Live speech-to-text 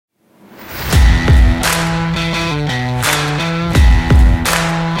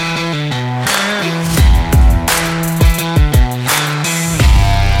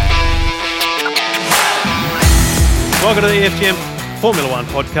welcome to the FGM Formula One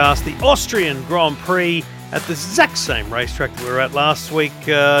podcast, the Austrian Grand Prix at the exact same racetrack that we were at last week.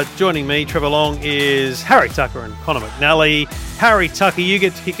 Joining me, Trevor Long, is Harry Tucker and Conor McNally. Harry Tucker, you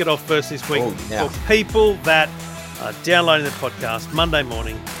get to kick it off first this week. For people that are downloading the podcast Monday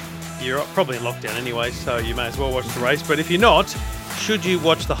morning, you're probably in lockdown anyway, so you may as well watch the race. But if you're not, should you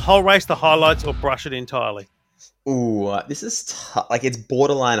watch the whole race, the highlights, or brush it entirely? Ooh, this is tough. Like, it's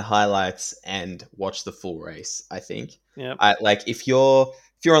borderline highlights and watch the full race, I think. Yeah. If you're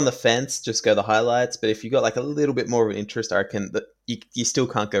on the fence, just go the highlights. But if you got like a little bit more of an interest, I reckon that you still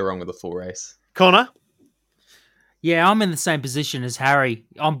can't go wrong with the full race. Connor? Yeah, I'm in the same position as Harry.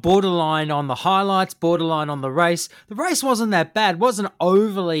 I'm borderline on the highlights, borderline on the race. The race wasn't that bad. Wasn't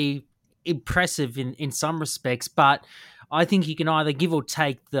overly impressive in some respects, but I think you can either give or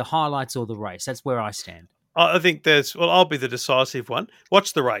take the highlights or the race. That's where I stand. I think I'll be the decisive one.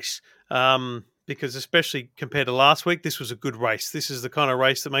 Watch the race. Because especially compared to last week, this was a good race. This is the kind of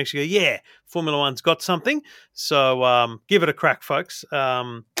race that makes you go, yeah, Formula One's got something. So give it a crack, folks.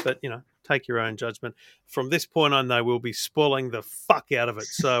 But, take your own judgment. From this point on, they will be spoiling the fuck out of it.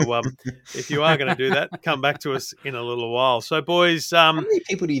 So if you are going to do that, come back to us in a little while. So, boys... how many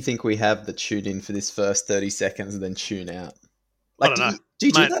people do you think we have that tune in for this first 30 seconds and then tune out? Like, I don't know. Do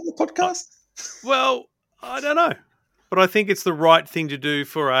you do that in the podcast? Well, I don't know. But I think it's the right thing to do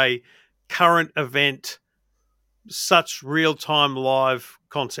for a current event, such real-time live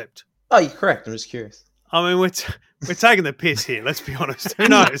concept. Oh, you're correct. I'm just curious. I mean, we're taking the piss here. Let's be honest. Who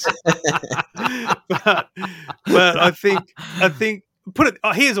knows? but I think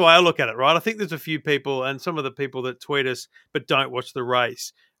here's the way I look at it. Right, I think there's a few people, and some of the people that tweet us but don't watch the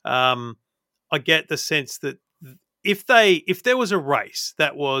race. I get the sense that if there was a race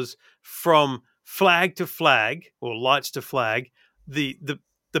that was from flag to flag or lights to flag,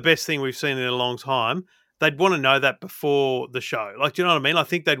 the best thing we've seen in a long time, they'd want to know that before the show. Like, do you know what I mean? I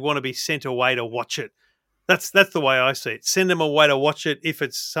think they'd want to be sent away to watch it. That's the way I see it. Send them away to watch it if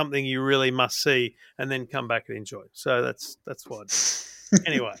it's something you really must see, and then come back and enjoy. So that's what.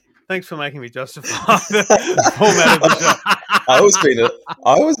 Anyway, thanks for making me justify the format of the show.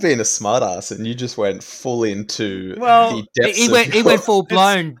 I was being a smart ass, and you just went full into the depths. He went full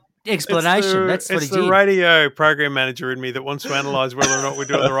blown. Explanation. That's what he did. It's the radio program manager in me that wants to analyse whether or not we're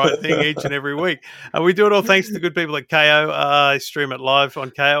doing the right thing each and every week. We do it all thanks to the good people at KO. I stream it live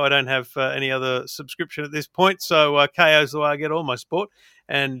on KO. I don't have any other subscription at this point, so KO is the way I get all my sport.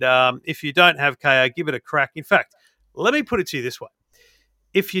 And if you don't have KO, give it a crack. In fact, let me put it to you this way.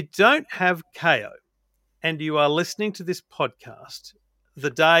 If you don't have KO and you are listening to this podcast the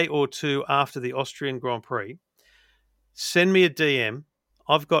day or two after the Austrian Grand Prix, send me a DM.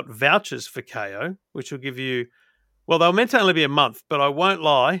 I've got vouchers for KO, which will give you, well, they were meant to only be a month, but I won't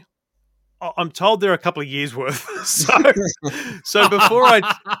lie. I'm told they're a couple of years worth.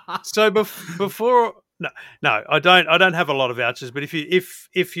 No, I don't have a lot of vouchers, but if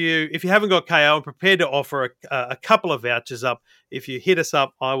you haven't got KO, I'm prepared to offer a couple of vouchers up. If you hit us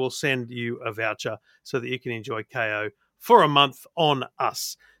up, I will send you a voucher so that you can enjoy KO for a month on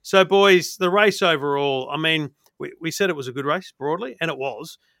us. So, boys, the race overall, I mean, we said it was a good race broadly, and it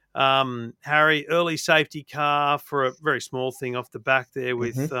was. Harry, early safety car for a very small thing off the back there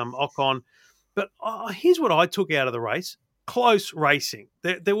with Ocon. But here's what I took out of the race. Close racing.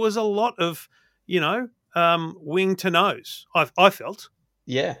 There was a lot of, wing to nose, I felt.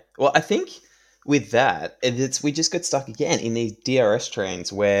 Yeah. Well, I think with that, we just got stuck again in these DRS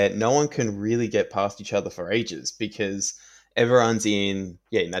trains where no one can really get past each other for ages because everyone's in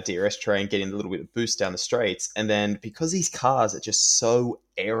that DRS train, getting a little bit of boost down the straights. And then because these cars are just so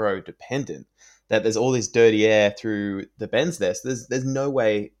aero dependent that there's all this dirty air through the bends there. So there's no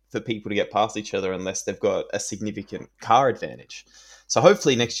way for people to get past each other unless they've got a significant car advantage. So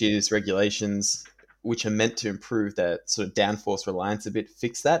hopefully next year's regulations, which are meant to improve that sort of downforce reliance a bit,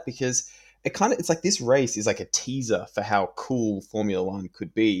 fix that, because it's like this race is like a teaser for how cool Formula One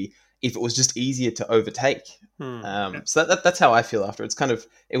could be if it was just easier to overtake. So that's how I feel after.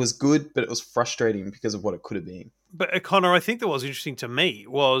 It was good, but it was frustrating because of what it could have been. But Connor, I think that was interesting to me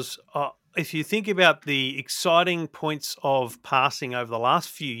was if you think about the exciting points of passing over the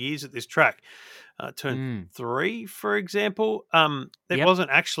last few years at this track, turn 3, for example, it wasn't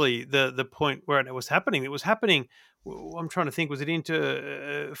actually the point where it was happening. It was happening. I'm trying to think. Was it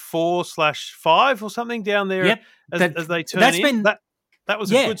into 4/5 or something down there as they turn in? That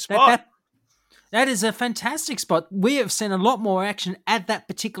was a good spot. That is a fantastic spot. We have seen a lot more action at that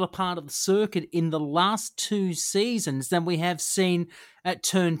particular part of the circuit in the last 2 seasons than we have seen at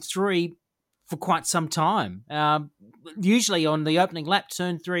turn 3 for quite some time. Usually on the opening lap,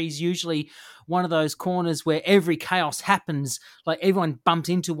 turn 3 is usually one of those corners where every chaos happens, like everyone bumped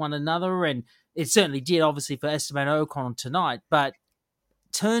into one another, and it certainly did, obviously, for Esteban Ocon tonight. But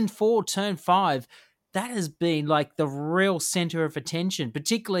turn 4, turn 5, that has been like the real center of attention,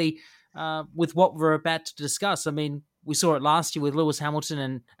 particularly with what we're about to discuss. I mean, we saw it last year with Lewis Hamilton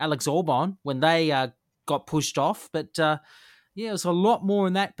and Alex Albon when they got pushed off. But there's a lot more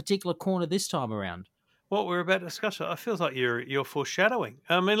in that particular corner this time around. What we're about to discuss, I feel like you're foreshadowing.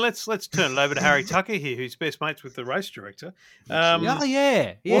 I mean, let's turn it over to Harry Tucker here, who's best mates with the race director.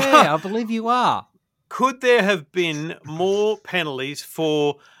 I believe you are. Could there have been more penalties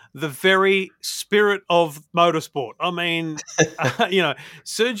for the very spirit of motorsport? I mean,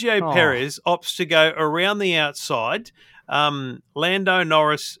 Sergio Perez opts to go around the outside. Lando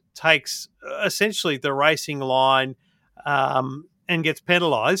Norris takes essentially the racing line and gets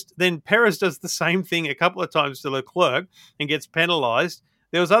penalised. Then Perez does the same thing a couple of times to Leclerc and gets penalised.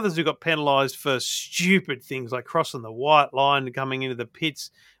 There was others who got penalised for stupid things like crossing the white line and coming into the pits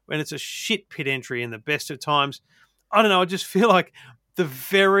when it's a shit pit entry in the best of times. I don't know. I just feel like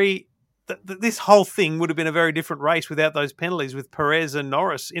this whole thing would have been a very different race without those penalties, with Perez and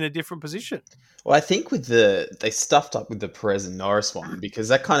Norris in a different position. Well, I think they stuffed up with the Perez and Norris one because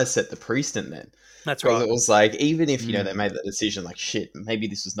that kind of set the precedent then. That's right. It was like, even if, they made that decision, like, shit, maybe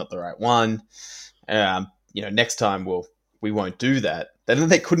this was not the right one. Next time we won't do that. Then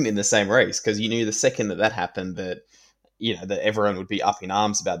they couldn't in the same race because you knew the second that happened that everyone would be up in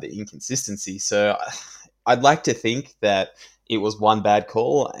arms about the inconsistency. So I'd like to think that it was one bad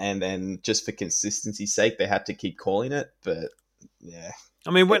call and then just for consistency's sake, they had to keep calling it. But yeah. I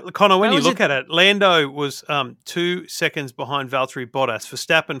mean, Connor, when you look at it, Lando was 2 seconds behind Valtteri Bottas.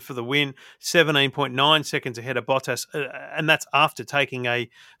 Verstappen for the win, 17.9 seconds ahead of Bottas, and that's after taking a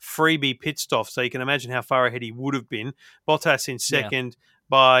freebie pit stop. So you can imagine how far ahead he would have been. Bottas in second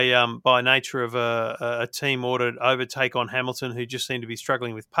by nature of a team-ordered overtake on Hamilton, who just seemed to be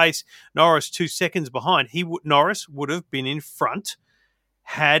struggling with pace. Norris 2 seconds behind. Norris would have been in front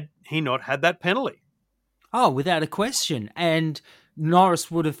had he not had that penalty. Oh, without a question. And Norris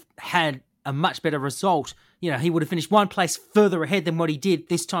would have had a much better result. He would have finished one place further ahead than what he did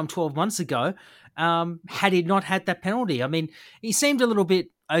this time 12 months ago, had he not had that penalty. I mean, he seemed a little bit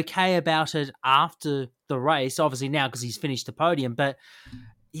okay about it after the race, obviously now because he's finished the podium. But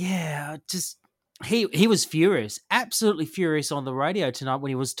yeah, just he was furious, absolutely furious on the radio tonight when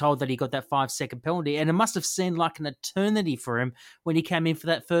he was told that he got that 5-second penalty. And it must have seemed like an eternity for him when he came in for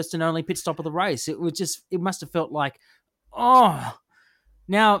that first and only pit stop of the race. It must have felt like,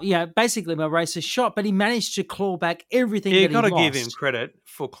 now, basically my race is shot, but he managed to claw back everything that he lost. You've got to give him credit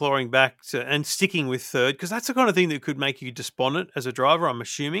for clawing back and sticking with third, because that's the kind of thing that could make you despondent as a driver, I'm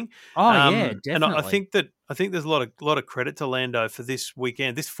assuming. Definitely. And I think there's a lot of credit to Lando for this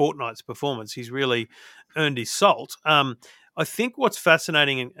weekend, this fortnight's performance. He's really earned his salt. I think what's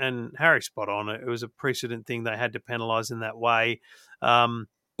fascinating, and Harry's spot on, it was a precedent thing they had to penalise in that way.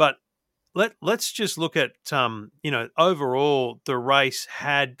 But let's just look at, overall the race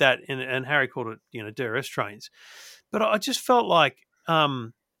had that, and Harry called it, DRS trains. But I just felt like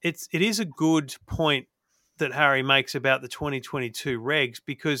it is a good point that Harry makes about the 2022 regs,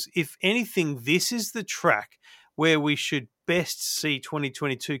 because if anything, this is the track where we should best see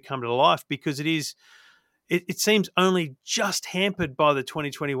 2022 come to life, because it seems only just hampered by the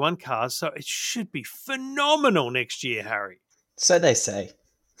 2021 cars. So it should be phenomenal next year, Harry. So they say.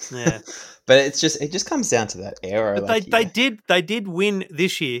 Yeah, but it just comes down to that era. But they did win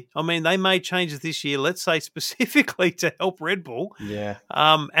this year. I mean, they made changes this year, let's say specifically to help Red Bull. Yeah.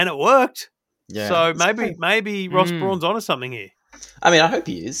 And it worked. Yeah. So maybe Ross Brawn's onto something here. I mean, I hope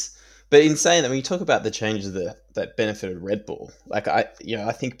he is. But in saying that, when you talk about the changes that benefited Red Bull, like I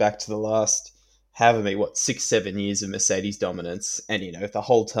think back to the last 6-7 years of Mercedes dominance, and the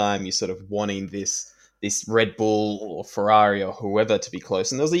whole time you're sort of wanting this Red Bull or Ferrari or whoever to be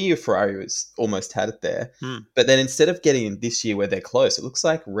close. And there was a year Ferrari was almost had it there. But then instead of getting this year where they're close, it looks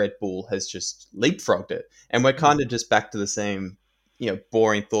like Red Bull has just leapfrogged it. And we're kind of just back to the same,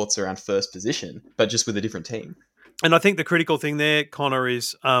 boring thoughts around first position, but just with a different team. And I think the critical thing there, Connor,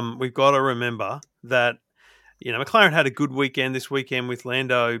 is we've got to remember that, McLaren had a good weekend this weekend with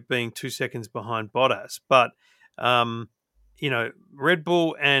Lando being 2 seconds behind Bottas. But, Red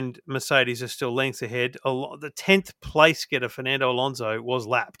Bull and Mercedes are still lengths ahead. The 10th place getter, Fernando Alonso, was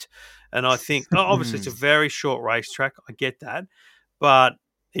lapped. And I think, obviously, it's a very short racetrack. I get that. But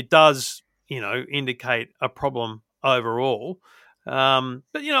it does, indicate a problem overall. But,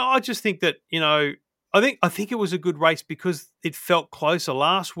 I just think that, I think it was a good race because it felt closer.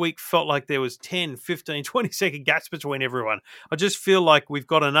 Last week felt like there was 10, 15, 20-second gaps between everyone. I just feel like we've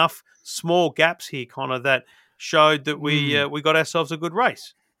got enough small gaps here, Connor, that showed that we got ourselves a good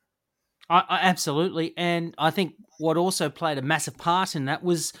race. I absolutely. And I think what also played a massive part in that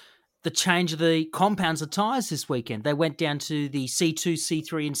was the change of the compounds of tyres this weekend. They went down to the C2,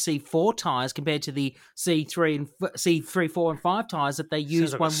 C3, and C4 tyres compared to the C3, 4, and 5 tyres that they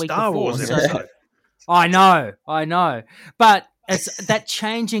used like 1 a week Star before. Wars episode. I know. But that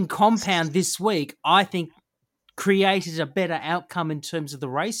change in compound this week, I think, created a better outcome in terms of the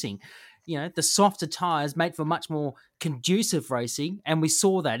racing. The softer tyres made for much more conducive racing, and we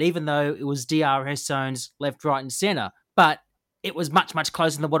saw that, even though it was DRS zones left, right, and centre. But it was much, much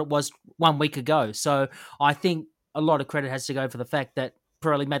closer than what it was 1 week ago. So I think a lot of credit has to go for the fact that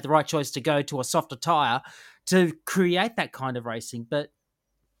Pirelli made the right choice to go to a softer tyre to create that kind of racing. But,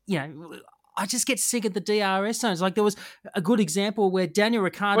 I just get sick of the DRS zones. Like, there was a good example where Daniel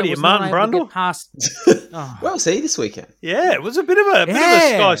Ricciardo was not able to get past... Well, see this weekend. Yeah, it was a bit of a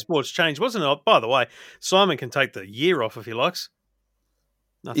Sky Sports change, wasn't it? By the way, Simon can take the year off if he likes.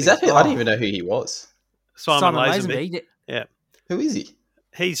 Is that who? I didn't even know who he was. Simon Lazenby. Yeah. Who is he?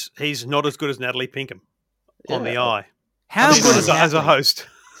 He's not as good as Natalie Pinkham on the eye. How good is as a host?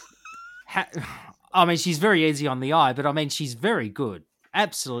 I mean, she's very easy on the eye, but I mean, she's very good.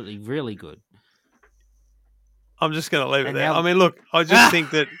 Absolutely, really good. I'm just going to leave it there. I mean, look, I just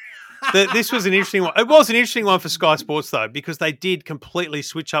think that this was an interesting one. It was an interesting one for Sky Sports, though, because they did completely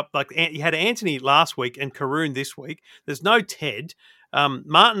switch up. Like, you had Anthony last week and Karoon this week. There's no Ted.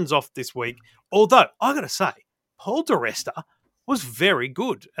 Martin's off this week. Although, I got to say, Paul di Resta was very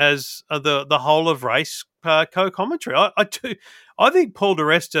good as the whole of race co-commentary. I think Paul di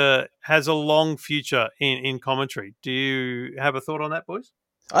Resta has a long future in commentary. Do you have a thought on that, boys?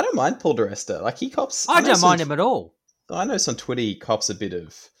 I don't mind Paul di Resta. Like, he cops... I don't mind him at all. I know some Twitter he cops a bit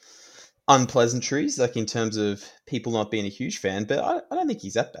of unpleasantries, like in terms of people not being a huge fan, but I don't think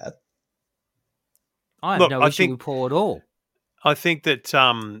he's that bad. I have no issue with Paul at all. I think that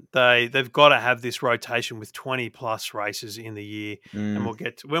they've got to have this rotation with 20 plus races in the year, and we'll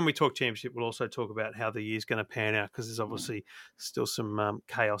get to, when we talk championship, we'll also talk about how the year's going to pan out because there's obviously still some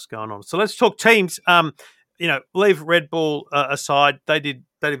chaos going on. So let's talk teams. Leave Red Bull aside. They did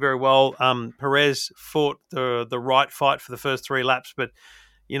very well. Perez fought the right fight for the first 3 laps, but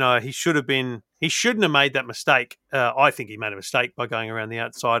he shouldn't have made that mistake. I think he made a mistake by going around the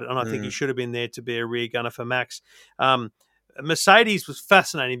outside, and I think he should have been there to be a rear gunner for Max. Mercedes was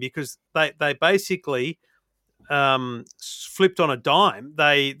fascinating because they basically flipped on a dime.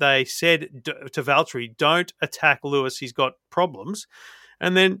 They said to Valtteri, "Don't attack Lewis. He's got problems,"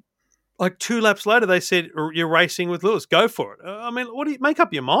 and then, like 2 laps later, they said, "You're racing with Lewis. Go for it." I mean, what do you make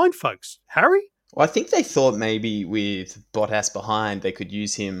up your mind, folks? Harry? Well, I think they thought maybe with Bottas behind, they could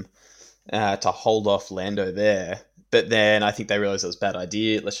use him to hold off Lando there. But then I think they realized it was a bad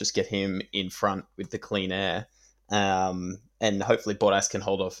idea. Let's just get him in front with the clean air. And hopefully Bottas can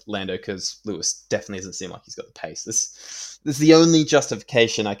hold off Lando because Lewis definitely doesn't seem like he's got the pace. This is the only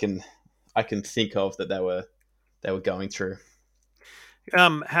justification I can think of that they were going through.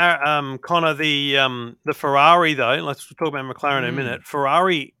 Connor, the Ferrari though. Let's talk about McLaren in a minute.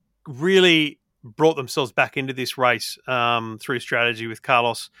 Ferrari really brought themselves back into this race through strategy with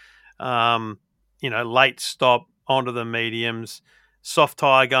Carlos. Late stop onto the mediums. Soft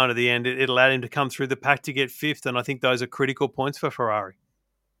tyre going to the end. It allowed him to come through the pack to get 5th, and I think those are critical points for Ferrari.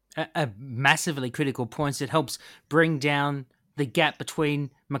 Massively critical points. It helps bring down the gap between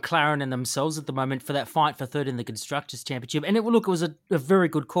McLaren and themselves at the moment for that fight for 3rd in the Constructors' Championship. And it was a very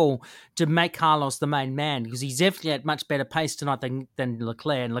good call to make Carlos the main man because he's definitely at much better pace tonight than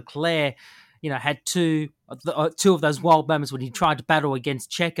Leclerc. And Leclerc, had two of those wild moments when he tried to battle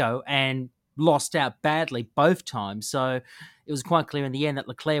against Checo and lost out badly both times. So it was quite clear in the end that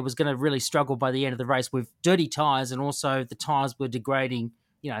Leclerc was going to really struggle by the end of the race with dirty tyres, and also the tyres were degrading,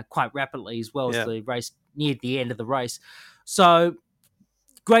 quite rapidly as well as the race neared the end of the race. So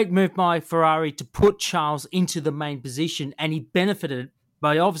great move by Ferrari to put Charles into the main position, and he benefited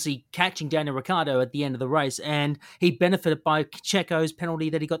by obviously catching Daniel Ricciardo at the end of the race, and he benefited by Checo's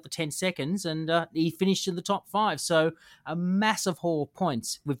penalty that he got the 10 seconds, and he finished in the top 5. So a massive haul of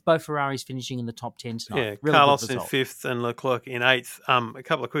points with both Ferraris finishing in the top 10 tonight. Yeah, really Carlos in 5th and Leclerc in 8th. A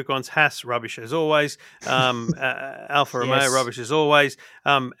couple of quick ones. Haas, rubbish as always. Alfa Romeo, rubbish as always.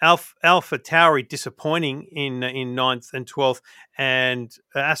 Alpha Tauri, disappointing in 9th and 12th. And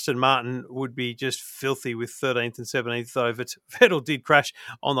Aston Martin would be just filthy with 13th and 17th, though Vettel did crash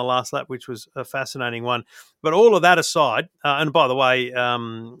on the last lap, which was a fascinating one. But all of that aside, and by the way,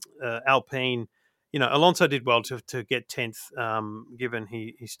 Alpine, Alonso did well to get 10th, given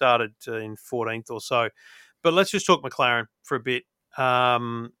he started in 14th or so. But let's just talk McLaren for a bit.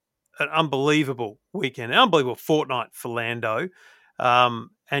 An unbelievable weekend, an unbelievable fortnight for Lando,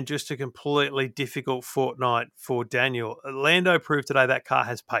 and just a completely difficult fortnight for Daniel. Lando proved today that car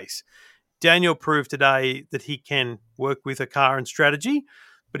has pace. Daniel proved today that he can work with a car and strategy,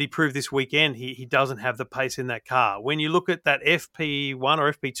 but he proved this weekend he doesn't have the pace in that car. When you look at that FP1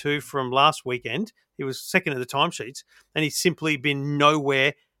 or FP2 from last weekend, he was second in the timesheets, and he's simply been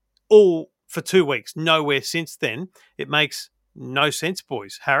nowhere all for 2 weeks, nowhere since then. It makes no sense,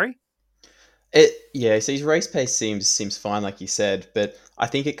 boys. Harry? So his race pace seems fine, like you said, but I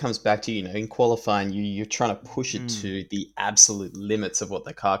think it comes back to, in qualifying, you're trying to push it to the absolute limits of what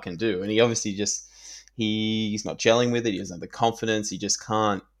the car can do. And he obviously he's not gelling with it. He doesn't have the confidence. He just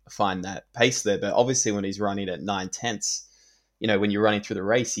can't find that pace there. But obviously when he's running at 9/10, when you're running through the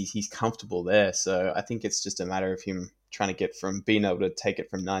race, he's comfortable there. So I think it's just a matter of him trying to get from being able to take it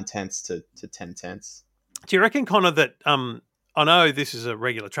from 9/10 to 10/10. Do you reckon, Connor, that I know this is a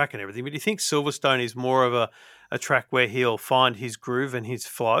regular track and everything, but do you think Silverstone is more of a track where he'll find his groove and his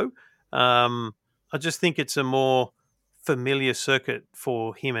flow? I just think it's a more familiar circuit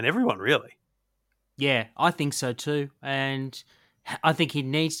for him and everyone, really. Yeah, I think so too. And I think he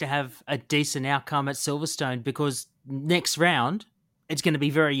needs to have a decent outcome at Silverstone, because next round, it's going to be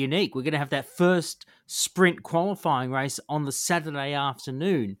very unique. We're going to have that first sprint qualifying race on the Saturday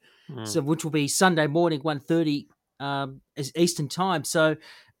afternoon, which will be Sunday morning, 1:30 Eastern time. So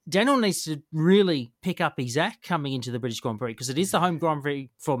Daniel needs to really pick up his act coming into the British Grand Prix, because it is the home Grand Prix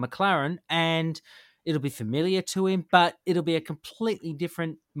for McLaren, and it'll be familiar to him, but it'll be a completely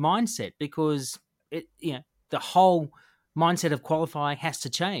different mindset, because the whole mindset of qualifying has to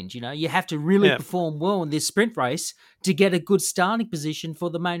change. You have to really perform well in this sprint race to get a good starting position for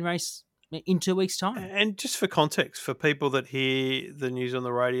the main race in 2 weeks' time. And just for context, for people that hear the news on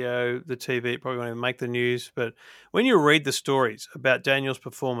the radio, the TV, probably won't even make the news, but when you read the stories about Daniel's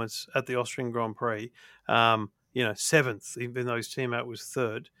performance at the Austrian Grand Prix, 7th, even though his teammate was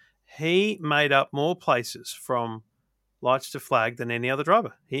 3rd, he made up more places from lights to flag than any other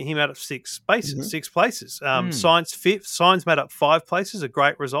driver. He made up 6 places. Sainz 5th. Sainz made up 5 places, a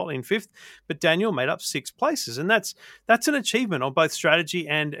great result in 5th, but Daniel made up 6 places, and that's an achievement on both strategy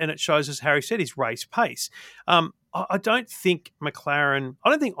and it shows, as Harry said, his race pace. I don't think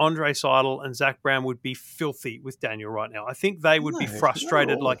Andre Seidel and Zach Brown would be filthy with Daniel right now. I think they would be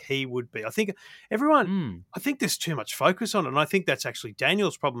frustrated like he would be. I think I think there's too much focus on it, and I think that's actually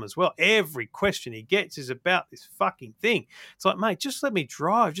Daniel's problem as well. Every question he gets is about this fucking thing. It's like, mate, just let me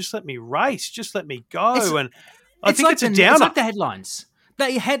drive, just let me race, just let me go. I think it's a downer. It's like the headlines.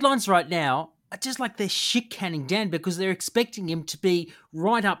 The headlines right now are just like they're shit canning Dan, because they're expecting him to be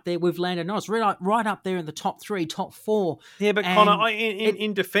right up there with Lando Norris, right up there in the top 3, top 4. Yeah, but Connor,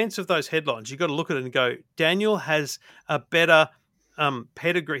 in defense of those headlines, you've got to look at it and go, Daniel has a better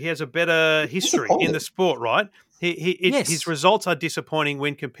pedigree. He has a better history in the sport, right? His results are disappointing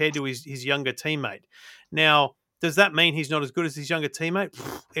when compared to his younger teammate. Now, does that mean he's not as good as his younger teammate?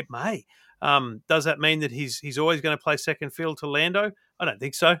 It may. Does that mean that he's always going to play second field to Lando? I don't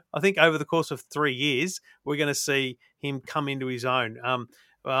think so. I think over the course of 3 years, we're going to see him come into his own.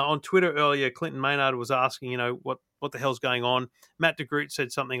 On Twitter earlier, Clinton Maynard was asking, what the hell's going on? Matt de Groot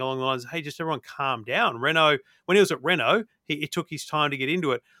said something along the lines, hey, just everyone calm down. Renault, when he was at Renault, he took his time to get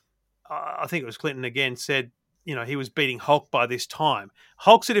into it. I think it was Clinton again said, he was beating Hulk by this time.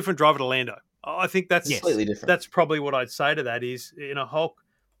 Hulk's a different driver to Lando. I think that's completely different. That's probably what I'd say to that is, Hulk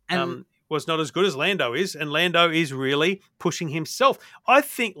was not as good as Lando is, and Lando is really pushing himself. I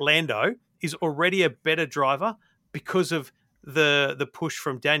think Lando is already a better driver because of the push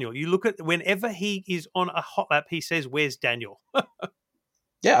from Daniel. You look at whenever he is on a hot lap, he says, "Where's Daniel?"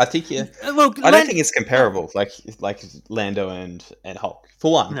 Yeah, I think Look, I don't think it's comparable, like Lando and Hulk.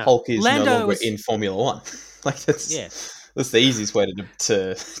 For one, no. Hulk is no longer in Formula One. That's the easiest way to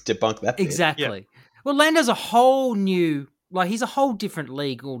debunk that. Exactly. Yeah. Well, Lando's a whole new. He's a whole different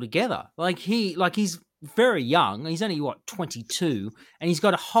league altogether. He's very young. He's only 22, and he's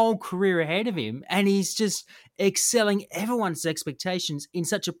got a whole career ahead of him, and he's just excelling everyone's expectations in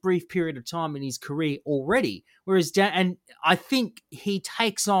such a brief period of time in his career already. Whereas and I think he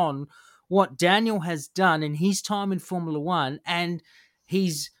takes on what Daniel has done in his time in Formula One, and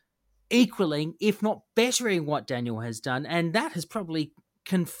he's equaling, if not bettering, what Daniel has done, and that has probably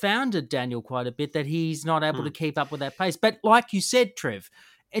confounded Daniel quite a bit, that he's not able to keep up with that pace. But like you said, Trev,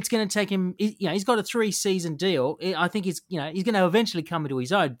 it's going to take him. He's got a 3-season deal. I think he's going to eventually come into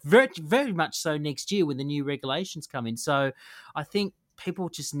his own. Very, very much so next year when the new regulations come in. So I think people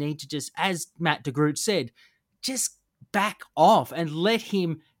just need to just, as Matt de Groot said, just back off and let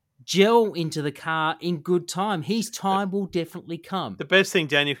him gel into the car in good time. His time will definitely come. The best thing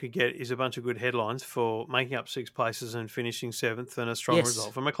Daniel could get is a bunch of good headlines for making up 6 places and finishing 7th, and a strong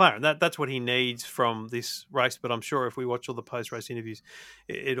result for McLaren. That's what he needs from this race. But I'm sure if we watch all the post-race interviews,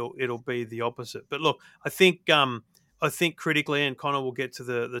 it'll be the opposite. But look, I think critically, and Conor will get to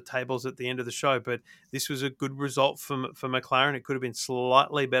the tables at the end of the show, but this was a good result for McLaren. It could have been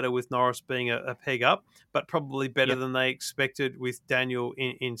slightly better with Norris being a peg up, but probably better than they expected with Daniel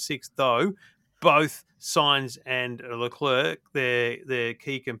in 6th, though. Both Sainz and Leclerc, their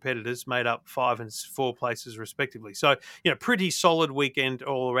key competitors, made up 5 and 4 places respectively. So, pretty solid weekend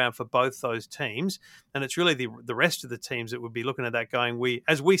all around for both those teams. And it's really the rest of the teams that would be looking at that going,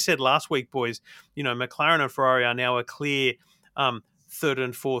 as we said last week, boys, McLaren and Ferrari are now a clear 3rd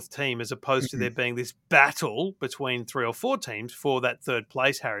and 4th team, as opposed to there being this battle between 3 or 4 teams for that 3rd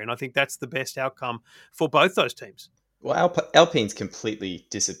place, Harry. And I think that's the best outcome for both those teams. Well, Alpine's completely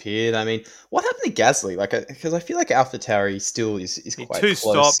disappeared. I mean, what happened to Gasly? Because I feel like AlphaTauri still is quite close.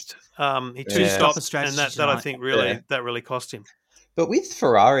 Stopped. He stopped, and that I think really cost him. But with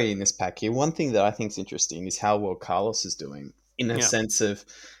Ferrari in this pack here, one thing that I think is interesting is how well Carlos is doing, in a sense of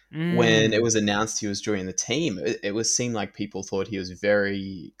when it was announced he was joining the team, it seemed like people thought he was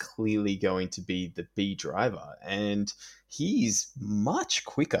very clearly going to be the B driver, and he's much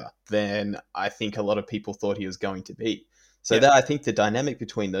quicker than I think a lot of people thought he was going to be. So that I think the dynamic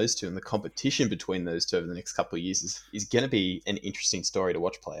between those two and the competition between those two over the next couple of years is going to be an interesting story to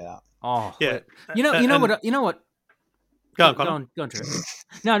watch play out. Oh, yeah. You know what? Go on, Trevor.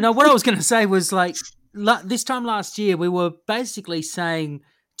 No. What I was going to say was, like, this time last year, we were basically saying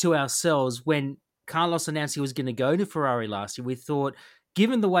to ourselves, when Carlos announced he was going to go to Ferrari last year, we thought,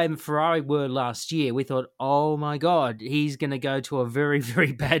 given the way Ferrari were last year, we thought, oh my God, he's going to go to a very,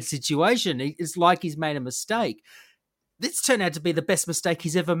 very bad situation. It's like he's made a mistake. This turned out to be the best mistake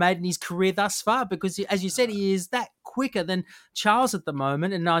he's ever made in his career thus far, because, as you said, he is that quicker than Charles at the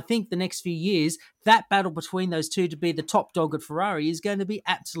moment. And I think the next few years, that battle between those two to be the top dog at Ferrari is going to be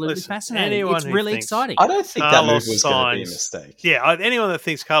absolutely fascinating. It's really exciting. I don't think that move was going to be a mistake. Yeah, anyone that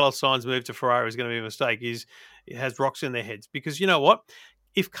thinks Carlos Sainz move to Ferrari is going to be a mistake has rocks in their heads. Because you know what?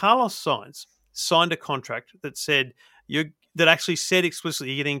 If Carlos Sainz signed a contract that said that actually said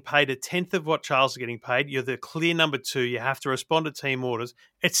explicitly you're getting paid 1/10 of what Charles is getting paid, you're the clear number 2, you have to respond to team orders,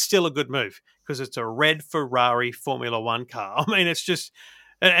 it's still a good move because it's a red Ferrari Formula One car. I mean, it's just,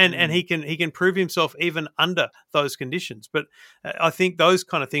 and he can prove himself even under those conditions. But I think those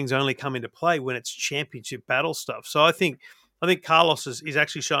kind of things only come into play when it's championship battle stuff. So I think Carlos is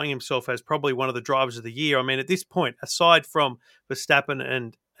actually showing himself as probably one of the drivers of the year. I mean, at this point, aside from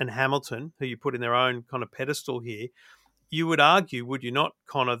Verstappen and Hamilton, who you put in their own kind of pedestal here, you would argue, would you not,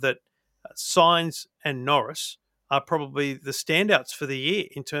 Conor, that Sainz and Norris are probably the standouts for the year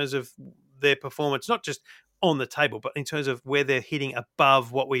in terms of their performance, not just on the table, but in terms of where they're hitting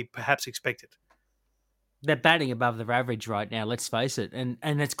above what we perhaps expected. They're batting above their average right now, let's face it, and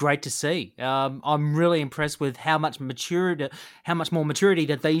it's great to see. I'm really impressed with how much more maturity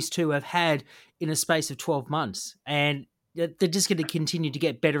that these two have had in a space of 12 months, and they're just going to continue to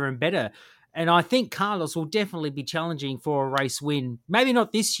get better and better. And I think Carlos will definitely be challenging for a race win. Maybe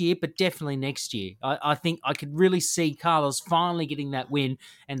not this year, but definitely next year. I think I could really see Carlos finally getting that win,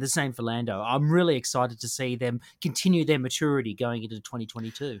 and the same for Lando. I'm really excited to see them continue their maturity going into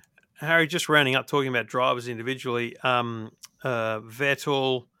 2022. Harry, just rounding up, talking about drivers individually,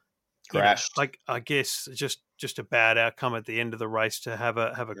 Vettel crashed. I guess just a bad outcome at the end of the race to have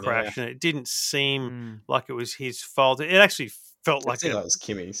a crash, and it didn't seem like it was his fault. It actually felt like it was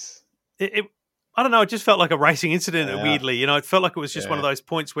Kimi's. I don't know. It just felt like a racing incident. Weirdly, it felt like it was just one of those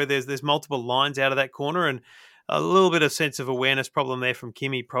points where there's multiple lines out of that corner, and a little bit of sense of awareness problem there from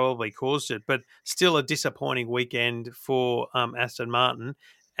Kimi probably caused it. But still, a disappointing weekend for Aston Martin,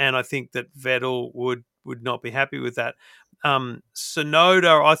 and I think that Vettel would not be happy with that.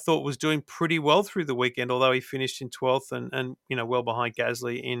 Tsunoda, I thought, was doing pretty well through the weekend, although he finished in 12th and well behind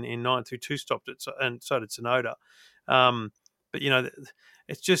Gasly in 9th, who 2 stopped it, and so did Tsunoda. But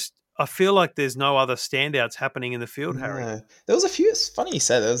it's just, I feel like there's no other standouts happening in the field, Harry. No. There was a few. It's funny you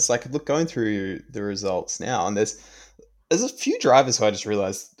said. There's going through the results now, and there's a few drivers who I just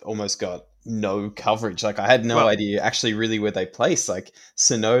realized almost got no coverage. Like, I had no idea actually really where they placed. Like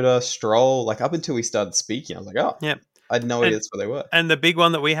Tsunoda, Stroll. Like, up until we started speaking, I was like, oh, yeah, I had no idea that's where they were. And the big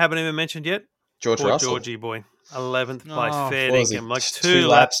one that we haven't even mentioned yet, George Russell. Georgie boy. 11th place, fair dinkum. Like 2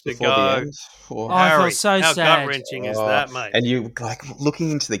 laps to go. I feel so how sad. gut-wrenching is that, mate? And you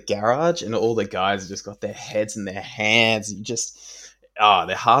looking into the garage, and all the guys have just got their heads in their hands.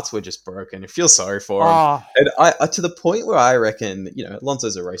 their hearts were just broken. You feel sorry for them. Oh, And I to the point where I reckon,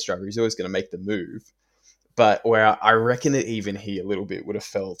 Alonso's a race driver. He's always going to make the move. But where I reckon that even he a little bit would have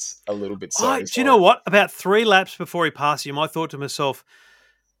felt a little bit sorry for Do you know what? About 3 laps before he passed him, I thought to myself,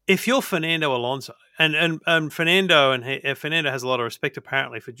 if you're Fernando Alonso, and Fernando Fernando has a lot of respect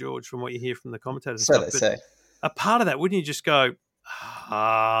apparently for George from what you hear from the commentators So and they stuff. say. A part of that, wouldn't you just go,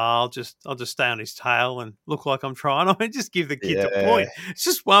 I'll just stay on his tail and look like I'm trying. I mean, just give the kids a point. It's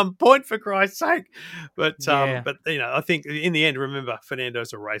just 1 point for Christ's sake. But Yeah. I think in the end, remember,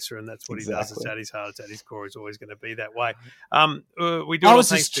 Fernando's a racer, and that's what he does. It's Exactly. at his heart, it's at his core. He's always going to be that way. We do. I all was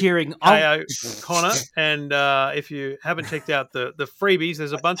thanks just to cheering. KO, Connor, and if you haven't checked out the freebies,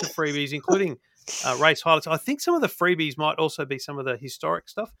 there's a bunch of freebies, including race highlights. I think some of the freebies might also be some of the historic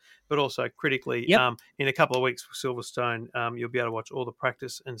stuff, but also critically, Yep. in a couple of weeks for Silverstone, you'll be able to watch all the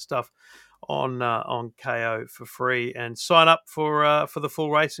practice and stuff on KO for free, and sign up for the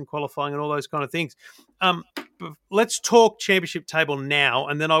full race and qualifying and all those kind of things. Let's talk championship table now,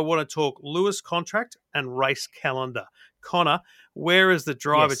 and then I want to talk Lewis contract and race calendar. Connor, where has the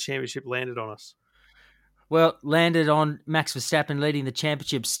driver championship landed on us? Well, landed on Max Verstappen leading the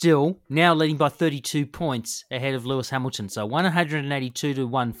championship still, now leading by 32 points ahead of Lewis Hamilton. So 182 to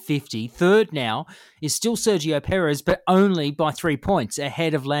 150. Third now is still Sergio Perez, but only by 3 points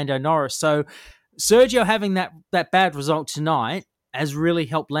ahead of Lando Norris. So Sergio having that bad result tonight has really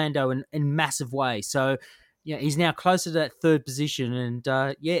helped Lando in massive ways. So he's now closer to that third position,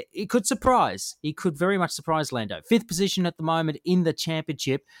 and it could surprise. He could very much surprise Lando. Fifth position at the moment in the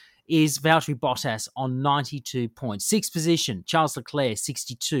championship is Valtteri Bottas on 92 points. Sixth position, Charles Leclerc,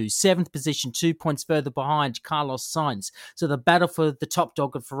 62. Seventh position, 2 points further behind, Carlos Sainz. So the battle for the top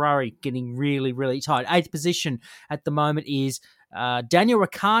dog of Ferrari getting really, really tight. Eighth position at the moment is Daniel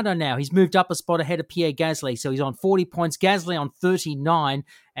Ricciardo now. He's moved up a spot ahead of Pierre Gasly, so he's on 40 points. Gasly on 39,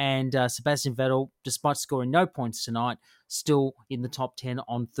 and Sebastian Vettel, despite scoring no points tonight, still in the top 10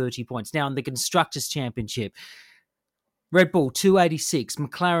 on 30 points. Now in the Constructors' Championship, Red Bull 286,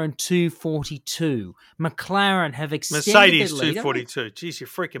 McLaren 242. McLaren have extended Mercedes their lead. 242. Jeez, you're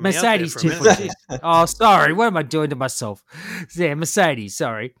freaking me Mercedes out there for a minute. 242. Oh, sorry. What am I doing to myself? Yeah, Mercedes,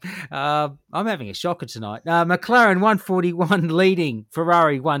 sorry. I'm having a shocker tonight. McLaren 141 leading,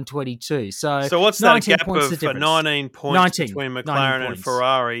 Ferrari 122. So what's that gap points of 19 points between McLaren and points.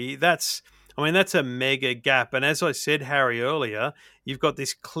 Ferrari? That's a mega gap. And as I said, Harry, earlier, you've got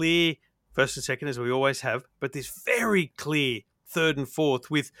this clear first and second, as we always have, but this very clear third and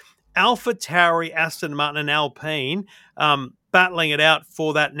fourth with AlphaTauri, Aston Martin, and Alpine battling it out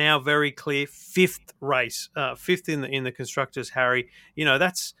for that now very clear fifth race, fifth in the constructors. Harry, I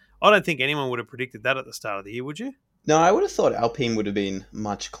don't think anyone would have predicted that at the start of the year, would you? No, I would have thought Alpine would have been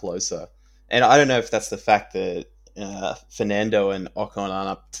much closer, and I don't know if that's the fact that Fernando and Ocon aren't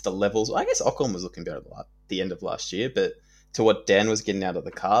up to the levels. I guess Ocon was looking better at the end of last year, but to what Dan was getting out of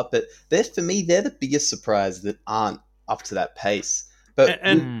the car. But for me, they're the biggest surprise that aren't up to that pace. But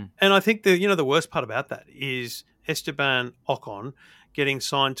and I think the worst part about that is Esteban Ocon getting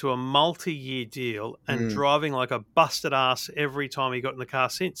signed to a multi-year deal and driving like a busted ass every time he got in the car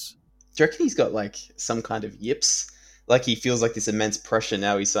since. Do you reckon he's got like some kind of yips? Like he feels like this immense pressure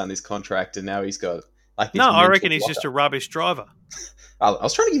now he's signed this contract and now he's got like this. No, I reckon he's just a rubbish driver. I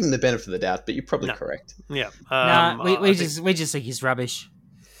was trying to give him the benefit of the doubt, but you're probably correct. Yeah. We just think he's rubbish.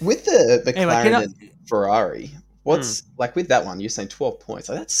 With the McLaren Anyway, and Ferrari, what's like with that one? You're saying 12 points.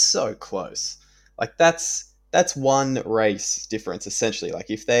 Like that's so close. Like that's one race difference essentially. Like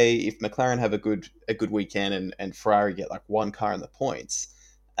if McLaren have a good weekend and Ferrari get like one car in the points,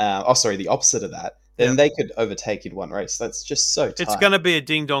 the opposite of that, then they could overtake in one race. That's just so tight. It's going to be a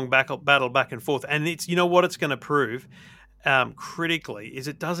ding dong battle back and forth, and it's what it's going to prove. Critically is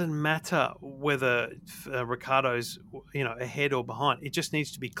it doesn't matter whether Ricciardo's ahead or behind. It just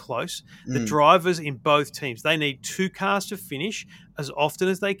needs to be close. The drivers in both teams, they need 2 cars to finish as often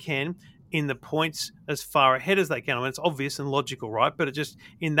as they can in the points as far ahead as they can. I mean, it's obvious and logical, right? But it just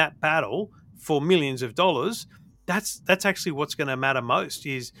in that battle for millions of dollars, that's actually what's going to matter most.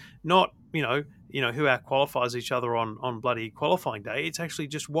 Is not who out qualifies each other on bloody qualifying day. It's actually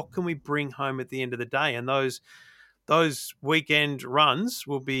just what can we bring home at the end of the day, and those weekend runs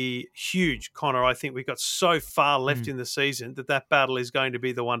will be huge, Connor. I think we've got so far left in the season that battle is going to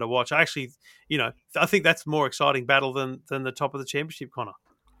be the one to watch. Actually, I think that's a more exciting battle than the top of the championship, Connor.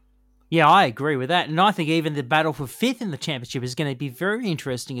 Yeah, I agree with that. And I think even the battle for fifth in the championship is going to be very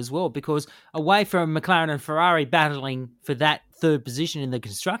interesting as well, because away from McLaren and Ferrari battling for that third position in the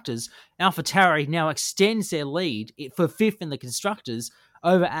constructors, AlphaTauri now extends their lead for fifth in the constructors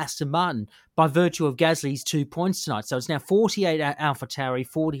over Aston Martin by virtue of Gasly's 2 points tonight. So it's now 48 AlphaTauri,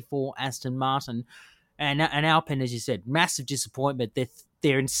 44 Aston Martin. And Alpine, as you said, massive disappointment.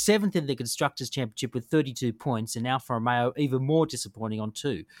 They're in 7th in the Constructors' Championship with 32 points, and Alfa Romeo even more disappointing on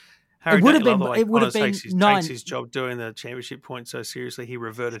 2. Harry, It would have been takes 9. his job doing the championship points so seriously. He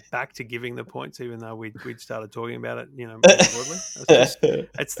reverted back to giving the points, even though we'd started talking about it, more broadly.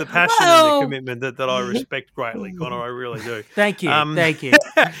 It's the passion and the commitment that I respect greatly, Connor. I really do. Thank you. Thank you.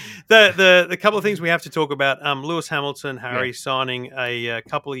 The couple of things we have to talk about: Lewis Hamilton, Harry signing a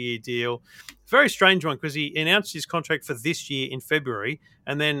couple of year deal. Very strange one because he announced his contract for this year in February,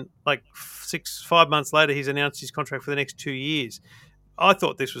 and then 5 months later, he's announced his contract for the next 2 years. I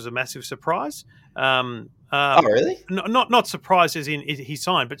thought this was a massive surprise. Oh, really? Not surprised as in he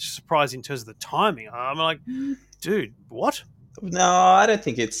signed, but just surprised in terms of the timing. I'm like, dude, what? No, I don't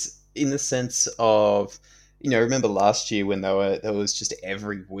think it's in the sense of, remember last year when there was just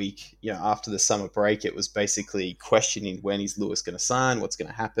every week, after the summer break, it was basically questioning when is Lewis going to sign, what's going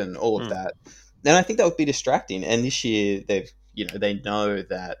to happen, all of that. And I think that would be distracting. And this year they know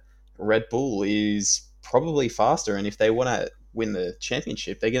that Red Bull is probably faster, and if they want to win the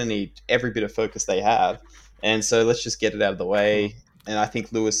championship, they're going to need every bit of focus they have. And so let's just get it out of the way. And I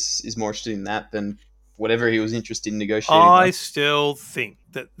think Lewis is more interested in that than whatever he was interested in negotiating. I still think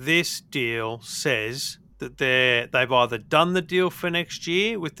that this deal says that they've either done the deal for next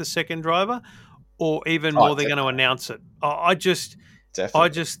year with the second driver, or even more, they're going to announce it. I just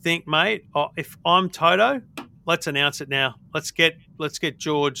think, mate, if I'm Toto, let's announce it now. Let's get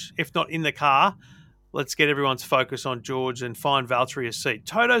George, if not in the car, let's get everyone's focus on George and find Valtteri a seat.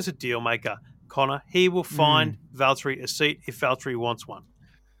 Toto's a deal maker, Connor. He will find Valtteri a seat if Valtteri wants one.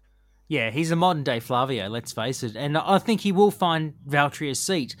 Yeah, he's a modern-day Flavio, let's face it. And I think he will find Valtteri a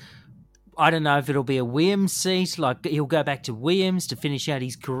seat. I don't know if it'll be a Williams seat, like he'll go back to Williams to finish out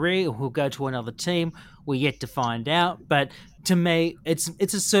his career, or he'll go to another team. We're yet to find out. But to me, it's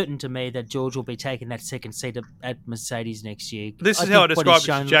a certain to me that George will be taking that second seat at Mercedes next year. This is how I described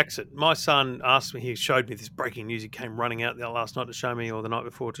it to Jackson. My son asked me, he showed me this breaking news. He came running out there last night to show me, or the night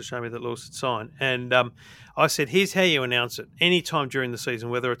before to show me that Lewis had signed. And I said, here's how you announce it. Anytime during the season,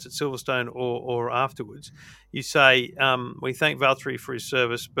 whether it's at Silverstone or afterwards, you say, we thank Valtteri for his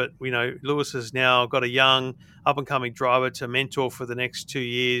service, but Lewis has now got a young, up-and-coming driver to mentor for the next 2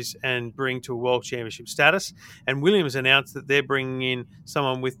 years and bring to a World Championship status. And Williams announced that they're bringing in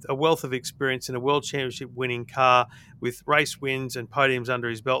someone with a wealth of experience in a World Championship winning car with race wins and podiums under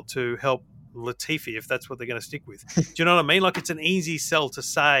his belt to help Latifi, if that's what they're going to stick with. Do you know what I mean? Like, it's an easy sell to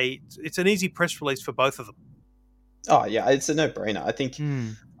say. It's an easy press release for both of them. Oh, yeah, it's a no-brainer. I think...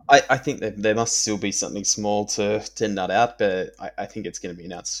 I think that there must still be something small to nut out, but I think it's going to be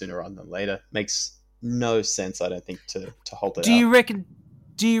announced sooner rather than later. Makes no sense, I don't think, to hold it out. Do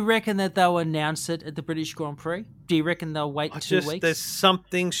you reckon that they'll announce it at the British Grand Prix? Do you reckon they'll wait 2 weeks? There's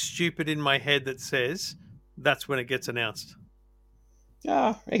something stupid in my head that says that's when it gets announced.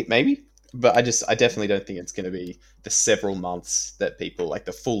 Yeah, maybe. But I definitely don't think it's going to be the several months that people, like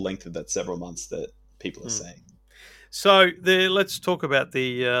the full length of that several months that people are saying. So let's talk about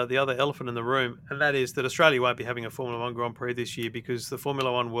the other elephant in the room, and that is that Australia won't be having a Formula One Grand Prix this year because the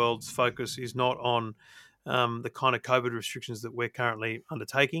Formula One world's focus is not on the kind of COVID restrictions that we're currently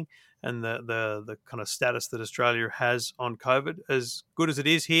undertaking and the kind of status that Australia has on COVID. As good as it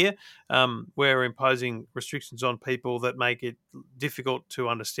is here, we're imposing restrictions on people that make it difficult to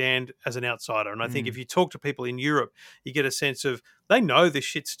understand as an outsider. And I think if you talk to people in Europe, you get a sense of they know this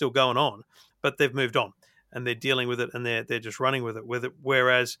shit's still going on, but they've moved on. And they're dealing with it, and they're just running with it.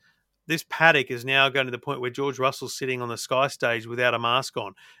 Whereas this paddock is now going to the point where George Russell's sitting on the Sky stage without a mask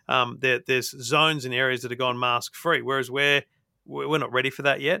on. There's zones and areas that have gone mask free, whereas we're not ready for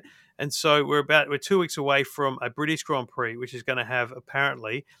that yet. And so we're 2 weeks away from a British Grand Prix, which is going to have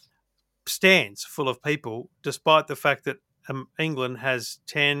apparently stands full of people, despite the fact that England has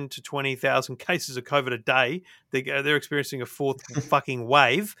 10 to 20,000 cases of COVID a day. They're experiencing a fourth fucking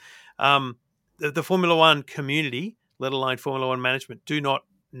wave. The Formula One community, let alone Formula One management, do not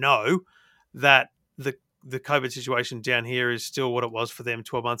know that the COVID situation down here is still what it was for them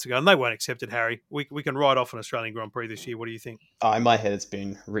 12 months ago, and they won't accept it, Harry. We can write off an Australian Grand Prix this year. What do you think? In my head, it's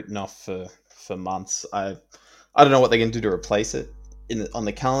been written off for months. I don't know what they're going to do to replace it on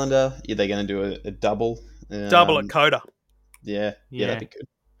the calendar. Are they going to do a double? Double at Coda. Yeah, that'd be good.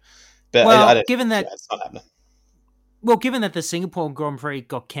 But well, given that it's not happening. Well, given that the Singapore Grand Prix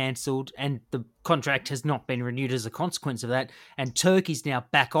got cancelled and the contract has not been renewed as a consequence of that, and Turkey's now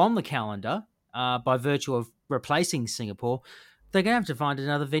back on the calendar by virtue of replacing Singapore, they're going to have to find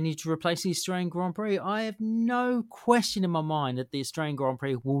another venue to replace the Australian Grand Prix. I have no question in my mind that the Australian Grand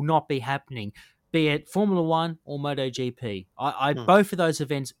Prix will not be happening, be it Formula One or MotoGP. Both of those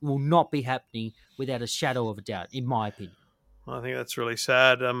events will not be happening without a shadow of a doubt, in my opinion. I think that's really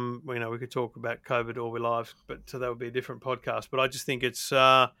sad. We could talk about COVID all we lives, but that would be a different podcast. But I just think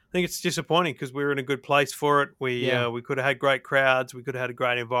it's disappointing because we were in a good place for it. We could have had great crowds. We could have had a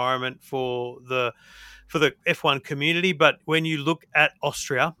great environment for the F1 community. But when you look at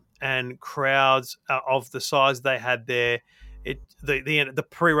Austria and crowds of the size they had there, the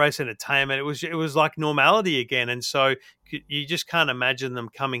pre-race entertainment, it was like normality again. And so you just can't imagine them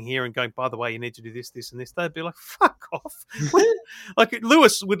coming here and going, by the way, you need to do this, this, and this. They'd be like, fuck off. Like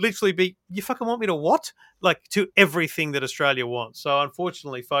Lewis would literally be, you fucking want me to what? Like to everything that Australia wants. So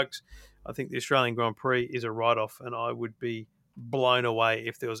unfortunately, folks, I think the Australian Grand Prix is a write-off, and I would be blown away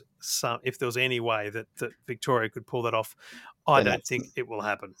if there was any way that Victoria could pull that off. I don't think it will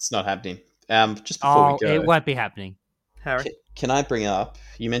happen. It's not happening. Just before we go, it won't be happening. Harry, can I bring up?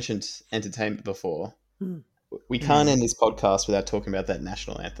 You mentioned entertainment before. We can't end this podcast without talking about that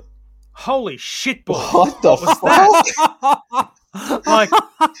national anthem. Holy shit, boy! What the fuck? Like,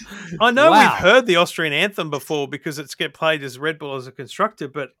 I know we've heard the Austrian anthem before because it's get played as Red Bull as a constructor,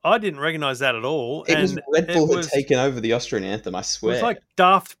 but I didn't recognise that at all. It was Red Bull had taken over the Austrian anthem, I swear. It was like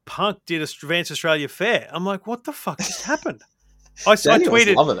Daft Punk did Advance Australia Fair. I'm like, what the fuck just happened? I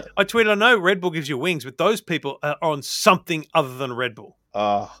tweeted, I know Red Bull gives you wings, but those people are on something other than Red Bull.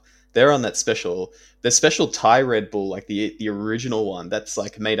 They're on the special Thai Red Bull, like the original one. That's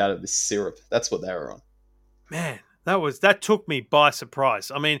like made out of this syrup. That's what they were on. Man, that took me by surprise.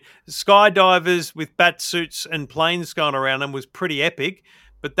 I mean, skydivers with bat suits and planes going around them was pretty epic,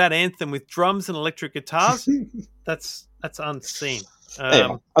 but that anthem with drums and electric guitars, that's unseen.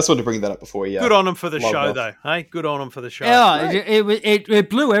 Anyway, I just wanted to bring that up before you. Good on them for the show, though. Hey, good on them for the show. Yeah, it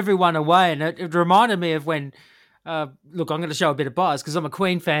blew everyone away, and it reminded me of when. Look, I'm going to show a bit of bias because I'm a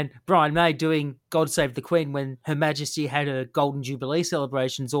Queen fan. Brian May doing "God Save the Queen" when Her Majesty had her Golden Jubilee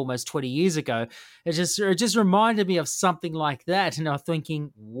celebrations almost 20 years ago. It just reminded me of something like that, and I'm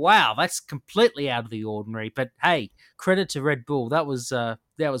thinking, wow, that's completely out of the ordinary. But hey, credit to Red Bull. That was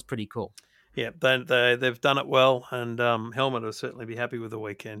pretty cool. Yeah, they've done it well, and Helmet will certainly be happy with the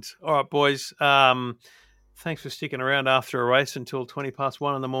weekend. All right, boys. Thanks for sticking around after a race until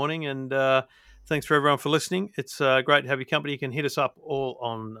 1:20 in the morning, and thanks for everyone for listening. It's great to have your company. You can hit us up all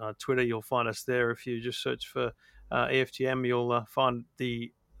on Twitter. You'll find us there. If you just search for EFTM, you'll find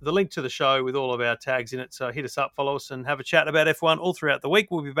the link to the show with all of our tags in it. So hit us up, follow us, and have a chat about F1 all throughout the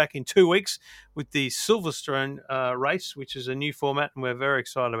week. We'll be back in 2 weeks with the Silverstone race, which is a new format, and we're very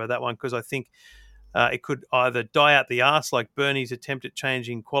excited about that one because I think it could either die out the arse like Bernie's attempt at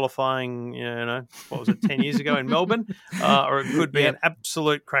changing qualifying, 10 years ago in Melbourne, or it could be an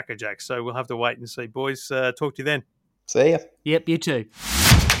absolute crackerjack. So we'll have to wait and see. Boys, talk to you then. See ya. Yep, you too.